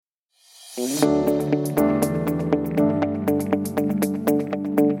Welcome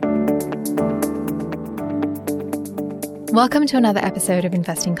to another episode of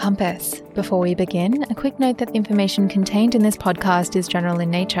Investing Compass. Before we begin, a quick note that the information contained in this podcast is general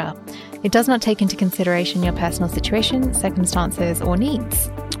in nature. It does not take into consideration your personal situation, circumstances, or needs.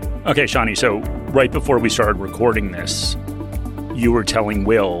 Okay, Shani, so right before we started recording this, you were telling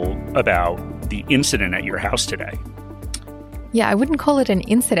Will about the incident at your house today. Yeah, I wouldn't call it an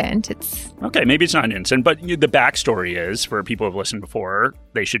incident. Okay, maybe it's not an incident, but the backstory is, for people who have listened before,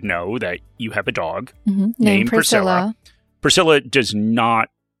 they should know that you have a dog named Priscilla. Priscilla does not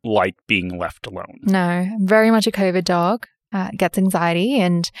like being left alone. No, very much a COVID dog, gets anxiety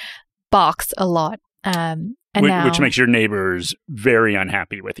and barks a lot. Which makes your neighbors very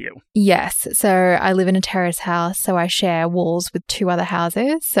unhappy with you. Yes. So I live in a terrace house, so I share walls with two other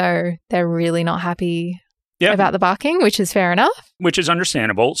houses. So they're really not happy about the barking, which is fair enough. Which is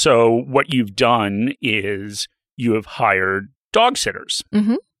understandable. So what you've done is you have hired dog sitters.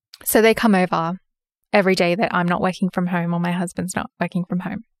 Mm-hmm. So they come over every day that I'm not working from home or my husband's not working from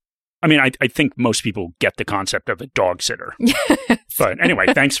home. I mean, I think most people get the concept of a dog sitter. Yes. But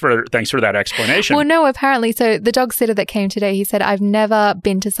anyway, thanks for that explanation. Well, no, apparently. So the dog sitter that came today, he said, I've never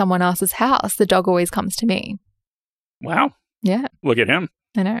been to someone else's house. The dog always comes to me. Wow. Yeah. Look at him.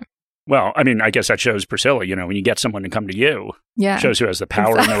 I know. Well, I mean, I guess that shows Priscilla, when you get someone to come to you, shows who has the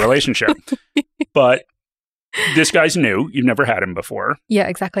power in the relationship. But this guy's new. You've never had him before. Yeah,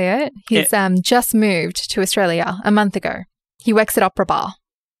 exactly it. He's just moved to Australia a month ago. He works at Opera Bar.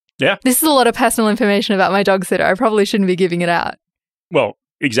 Yeah. This is a lot of personal information about my dog sitter. I probably shouldn't be giving it out. Well,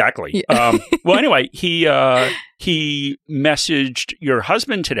 exactly. Yeah. Well, anyway, he messaged your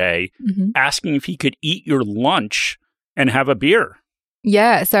husband today asking if he could eat your lunch and have a beer.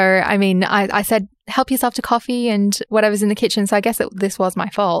 Yeah. So, I mean, I said, help yourself to coffee and whatever's in the kitchen. So I guess this was my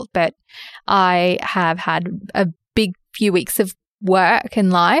fault, but I have had a big few weeks of work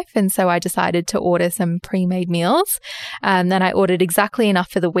and life. And so I decided to order some pre-made meals. And then I ordered exactly enough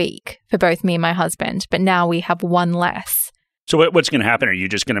for the week for both me and my husband. But now we have one less. So what's going to happen? Are you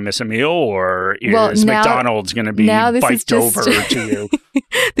just going to miss a meal, or is McDonald's going to be biked over to you?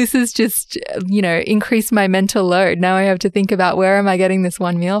 This is just, increased my mental load. Now I have to think about where am I getting this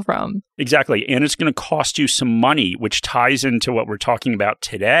one meal from? Exactly. And it's going to cost you some money, which ties into what we're talking about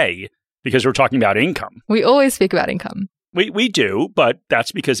today, because we're talking about income. We always speak about income. We do, but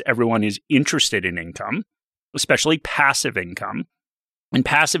that's because everyone is interested in income, especially passive income. And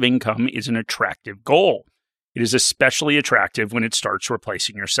passive income is an attractive goal. It is especially attractive when it starts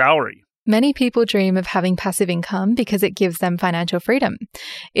replacing your salary. Many people dream of having passive income because it gives them financial freedom.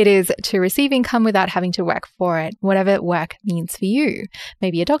 It is to receive income without having to work for it, whatever work means for you,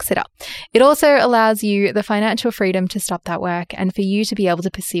 maybe a dog sitter. It also allows you the financial freedom to stop that work and for you to be able to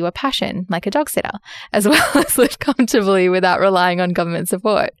pursue a passion like a dog sitter, as well as live comfortably without relying on government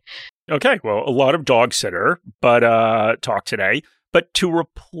support. Okay, well, a lot of dog sitter, talk today. But to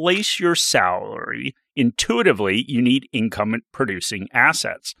replace your salary, intuitively, you need income-producing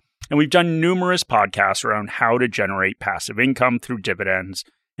assets. And we've done numerous podcasts around how to generate passive income through dividends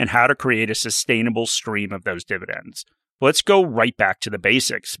and how to create a sustainable stream of those dividends. Let's go right back to the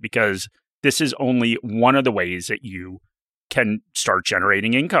basics, because this is only one of the ways that you can start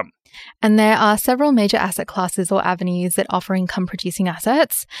generating income. And there are several major asset classes or avenues that offer income-producing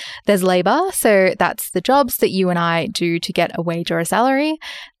assets. There's labor, so that's the jobs that you and I do to get a wage or a salary.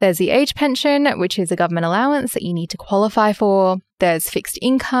 There's the age pension, which is a government allowance that you need to qualify for. There's fixed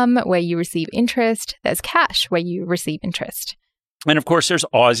income, where you receive interest. There's cash, where you receive interest. And of course, there's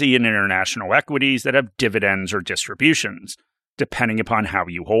Aussie and international equities that have dividends or distributions, depending upon how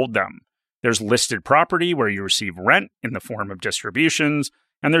you hold them. There's listed property, where you receive rent in the form of distributions,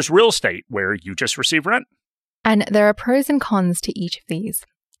 and there's real estate, where you just receive rent. And there are pros and cons to each of these.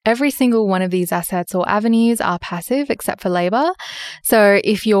 Every single one of these assets or avenues are passive except for labor. So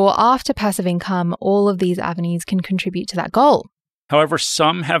if you're after passive income, all of these avenues can contribute to that goal. However,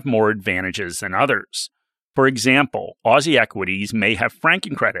 some have more advantages than others. For example, Aussie equities may have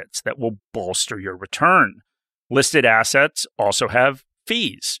franking credits that will bolster your return. Listed assets also have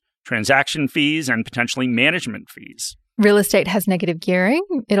fees, transaction fees, and potentially management fees. Real estate has negative gearing.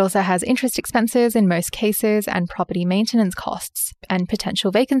 It also has interest expenses in most cases and property maintenance costs and potential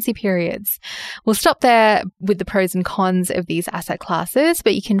vacancy periods. We'll stop there with the pros and cons of these asset classes,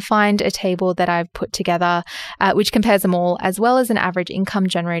 but you can find a table that I've put together which compares them all, as well as an average income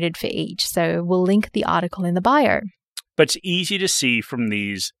generated for each. So we'll link the article in the bio. But it's easy to see from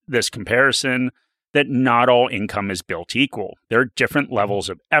this comparison that not all income is built equal. There are different levels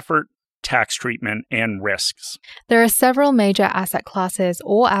of effort, tax treatment, and risks. There are several major asset classes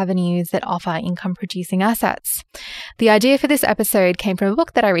or avenues that offer income-producing assets. The idea for this episode came from a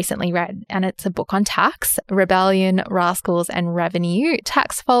book that I recently read, and it's a book on tax, Rebellion, Rascals, and Revenue,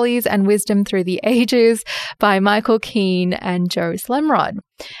 Tax Follies and Wisdom Through the Ages by Michael Keane and Joe Slemrod.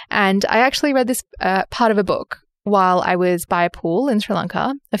 And I actually read this part of a book while I was by a pool in Sri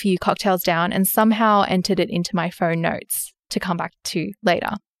Lanka, a few cocktails down, and somehow entered it into my phone notes to come back to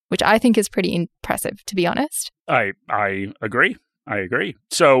later, which I think is pretty impressive, to be honest. I agree.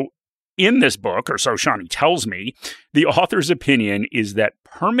 So in this book, or so Shani tells me, the author's opinion is that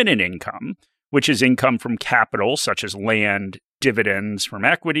permanent income, which is income from capital such as land, dividends from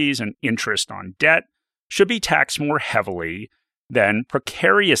equities, and interest on debt, should be taxed more heavily than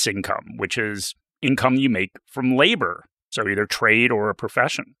precarious income, which is income you make from labor, so either trade or a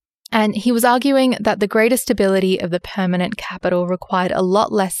profession. And he was arguing that the greater stability of the permanent capital required a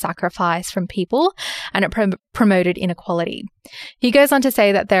lot less sacrifice from people, and it promoted inequality. He goes on to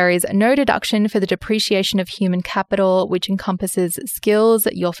say that there is no deduction for the depreciation of human capital, which encompasses skills,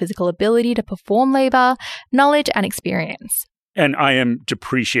 your physical ability to perform labor, knowledge, and experience. And I am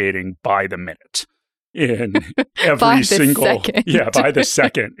depreciating by the minute. In every single second. By the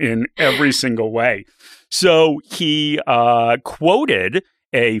second in every single way. So he quoted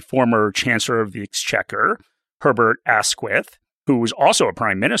a former Chancellor of the Exchequer, Herbert Asquith, who was also a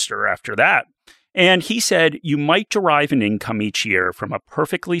prime minister after that. And he said, you might derive an income each year from a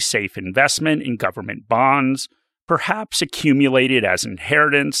perfectly safe investment in government bonds, perhaps accumulated as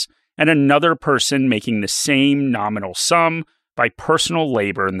inheritance, and another person making the same nominal sum by personal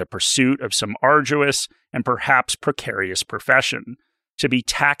labor in the pursuit of some arduous and perhaps precarious profession. To be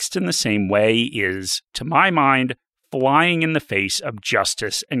taxed in the same way is, to my mind, flying in the face of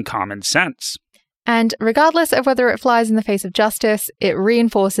justice and common sense. And regardless of whether it flies in the face of justice, it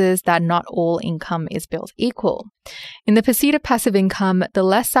reinforces that not all income is built equal. In the pursuit of passive income, the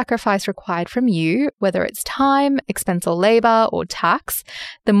less sacrifice required from you, whether it's time, expense or labor, or tax,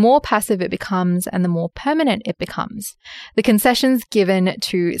 the more passive it becomes and the more permanent it becomes. The concessions given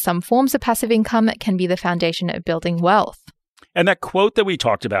to some forms of passive income can be the foundation of building wealth. And that quote that we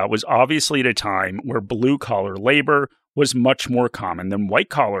talked about was obviously at a time where blue-collar labor was much more common than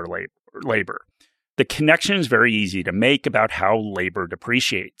white-collar labor. The connection is very easy to make about how labor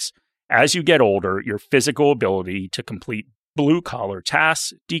depreciates. As you get older, your physical ability to complete blue-collar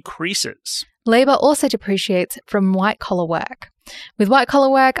tasks decreases. Labor also depreciates from white-collar work. With white-collar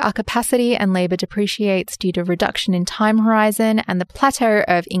work, our capacity and labor depreciates due to reduction in time horizon and the plateau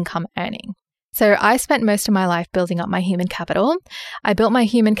of income earning. So I spent most of my life building up my human capital. I built my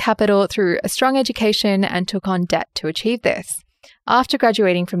human capital through a strong education and took on debt to achieve this. After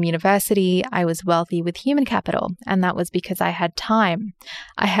graduating from university, I was wealthy with human capital, and that was because I had time.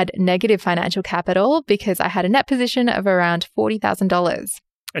 I had negative financial capital because I had a net position of around $40,000.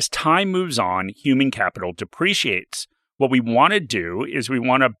 As time moves on, human capital depreciates. What we want to do is we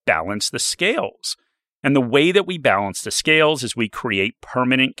want to balance the scales. And the way that we balance the scales is we create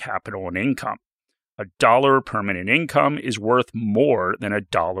permanent capital and income. $1 of permanent income is worth more than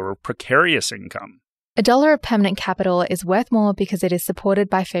 $1 of precarious income. $1 of permanent capital is worth more because it is supported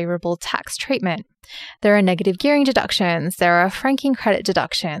by favorable tax treatment. There are negative gearing deductions. There are franking credit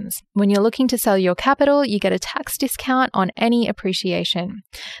deductions. When you're looking to sell your capital, you get a tax discount on any appreciation.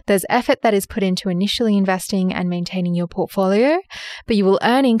 There's effort that is put into initially investing and maintaining your portfolio, but you will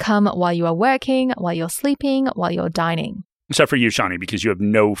earn income while you are working, while you're sleeping, while you're dining. Except for you, Shani, because you have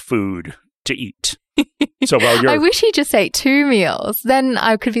no food to eat. So while I wish he just ate 2 meals. Then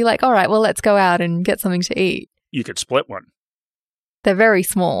I could be like, all right, well, let's go out and get something to eat. You could split one. They're very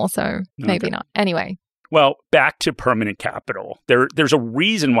small, so maybe not. Anyway. Well, back to permanent capital. There's a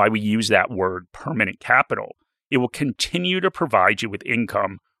reason why we use that word, permanent capital. It will continue to provide you with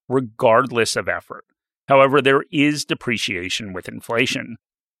income regardless of effort. However, there is depreciation with inflation.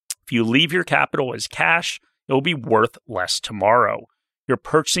 If you leave your capital as cash, it will be worth less tomorrow. Your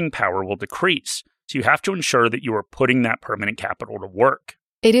purchasing power will decrease. So you have to ensure that you are putting that permanent capital to work.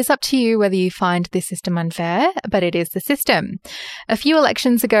 It is up to you whether you find this system unfair, but it is the system. A few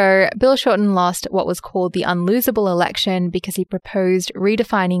elections ago, Bill Shorten lost what was called the unlosable election because he proposed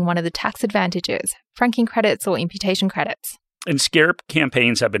redefining one of the tax advantages, franking credits or imputation credits. And scare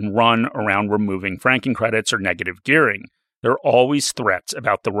campaigns have been run around removing franking credits or negative gearing. There are always threats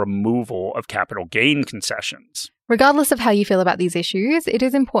about the removal of capital gain concessions. Regardless of how you feel about these issues, it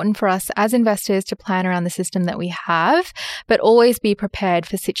is important for us as investors to plan around the system that we have, but always be prepared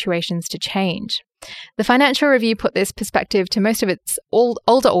for situations to change. The Financial Review put this perspective to most of its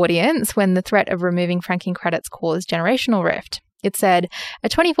older audience when the threat of removing franking credits caused generational rift. It said, a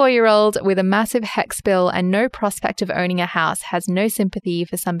 24-year-old with a massive HECS bill and no prospect of owning a house has no sympathy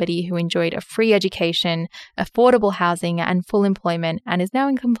for somebody who enjoyed a free education, affordable housing, and full employment, and is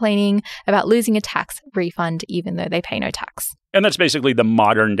now complaining about losing a tax refund even though they pay no tax. And that's basically the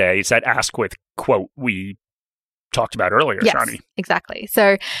modern day, it's that Asquith quote we talked about earlier, yes, Shani. Exactly.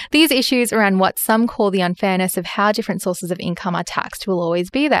 So these issues around what some call the unfairness of how different sources of income are taxed will always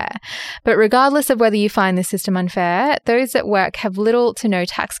be there. But regardless of whether you find the system unfair, those at work have little to no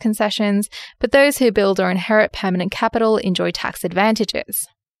tax concessions, but those who build or inherit permanent capital enjoy tax advantages.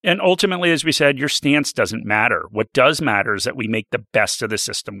 And ultimately, as we said, your stance doesn't matter. What does matter is that we make the best of the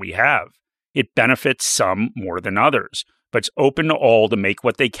system we have. It benefits some more than others, but it's open to all to make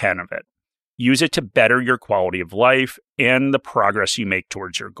what they can of it. Use it to better your quality of life and the progress you make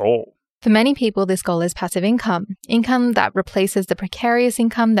towards your goal. For many people, this goal is passive income that replaces the precarious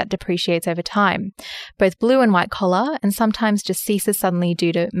income that depreciates over time, both blue and white collar, and sometimes just ceases suddenly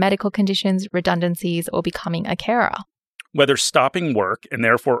due to medical conditions, redundancies, or becoming a carer. Whether stopping work and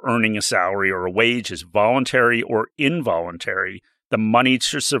therefore earning a salary or a wage is voluntary or involuntary, the money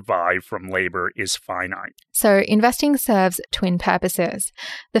to survive from labor is finite. So investing serves twin purposes.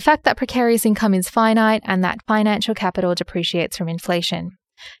 The fact that precarious income is finite and that financial capital depreciates from inflation.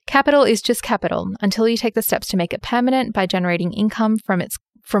 Capital is just capital until you take the steps to make it permanent by generating income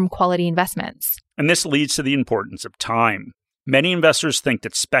from quality investments. And this leads to the importance of time. Many investors think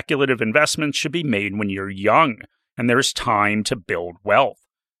that speculative investments should be made when you're young and there's time to build wealth.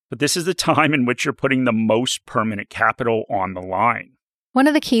 But this is the time in which you're putting the most permanent capital on the line. One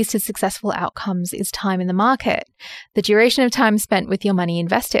of the keys to successful outcomes is time in the market, the duration of time spent with your money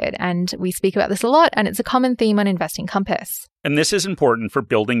invested. And we speak about this a lot, and it's a common theme on Investing Compass. And this is important for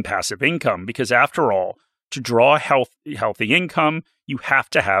building passive income because, after all, to draw healthy income, you have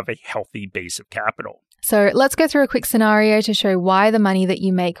to have a healthy base of capital. So let's go through a quick scenario to show why the money that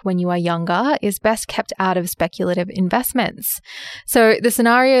you make when you are younger is best kept out of speculative investments. So the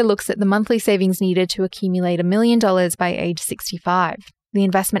scenario looks at the monthly savings needed to accumulate $1 million by age 65. The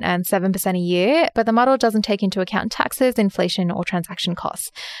investment earns 7% a year, but the model doesn't take into account taxes, inflation, or transaction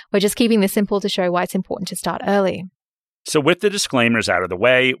costs. We're just keeping this simple to show why it's important to start early. So with the disclaimers out of the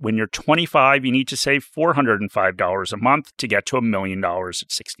way, when you're 25, you need to save $405 a month to get to $1 million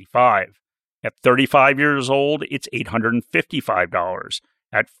at 65. At 35 years old, it's $855.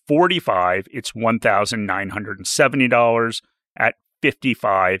 At 45, it's $1,970. At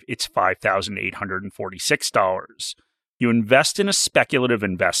 55, it's $5,846. You invest in a speculative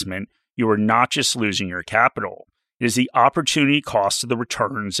investment, you are not just losing your capital. It is the opportunity cost of the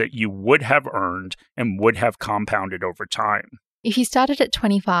returns that you would have earned and would have compounded over time. If you started at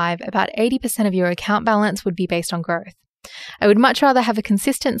 25, about 80% of your account balance would be based on growth. I would much rather have a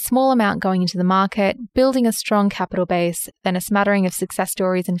consistent small amount going into the market, building a strong capital base, than a smattering of success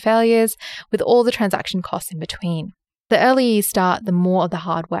stories and failures with all the transaction costs in between. The earlier you start, the more of the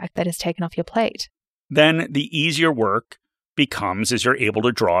hard work that is taken off your plate. Then the easier work becomes as you're able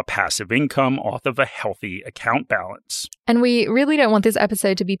to draw passive income off of a healthy account balance. And we really don't want this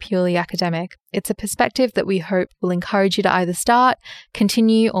episode to be purely academic. It's a perspective that we hope will encourage you to either start,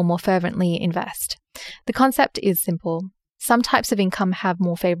 continue, or more fervently invest. The concept is simple. Some types of income have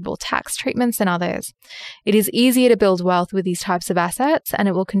more favorable tax treatments than others. It is easier to build wealth with these types of assets, and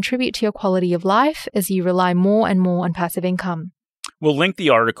it will contribute to your quality of life as you rely more and more on passive income. We'll link the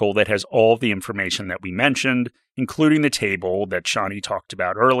article that has all of the information that we mentioned, including the table that Shani talked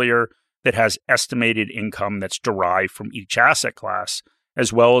about earlier that has estimated income that's derived from each asset class,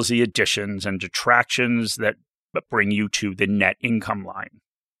 as well as the additions and detractions that bring you to the net income line.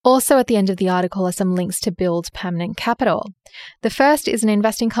 Also at the end of the article are some links to build permanent capital. The first is an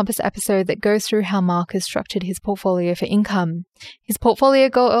Investing Compass episode that goes through how Mark has structured his portfolio for income. His portfolio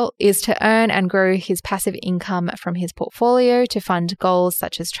goal is to earn and grow his passive income from his portfolio to fund goals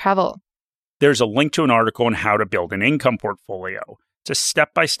such as travel. There's a link to an article on how to build an income portfolio. It's a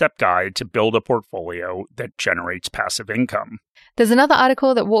step-by-step guide to build a portfolio that generates passive income. There's another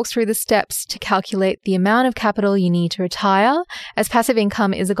article that walks through the steps to calculate the amount of capital you need to retire, as passive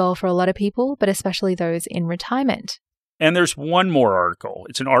income is a goal for a lot of people, but especially those in retirement. And there's one more article.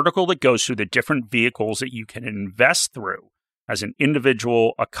 It's an article that goes through the different vehicles that you can invest through as an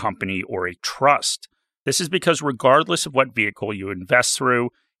individual, a company, or a trust. This is because regardless of what vehicle you invest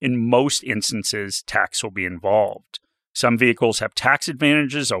through, in most instances, tax will be involved. Some vehicles have tax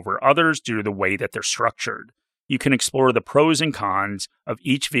advantages over others due to the way that they're structured. You can explore the pros and cons of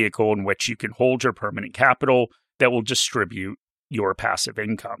each vehicle in which you can hold your permanent capital that will distribute your passive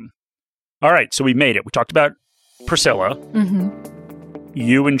income. All right, so we made it. We talked about Priscilla.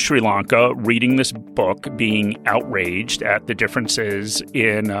 you in Sri Lanka reading this book, being outraged at the differences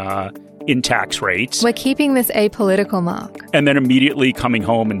in tax rates. We're keeping this apolitical, Mark. And then immediately coming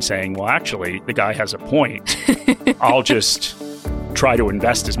home and saying, well, actually, the guy has a point. I'll just try to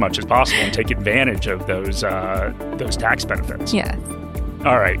invest as much as possible and take advantage of those tax benefits. Yes.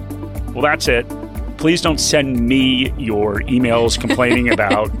 All right. Well, that's it. Please don't send me your emails complaining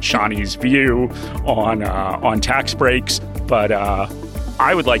about Shani's view on tax breaks, but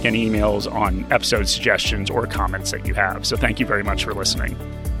I would like any emails on episode suggestions or comments that you have. So thank you very much for listening.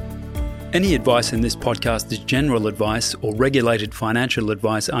 Any advice in this podcast is general advice or regulated financial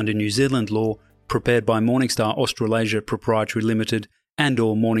advice under New Zealand law, prepared by Morningstar Australasia Proprietary Limited and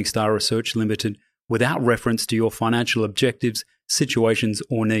or Morningstar Research Limited, without reference to your financial objectives, situations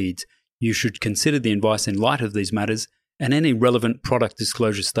or needs. You should consider the advice in light of these matters and any relevant product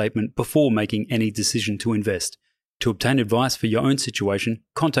disclosure statement before making any decision to invest. To obtain advice for your own situation,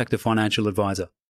 contact a financial advisor.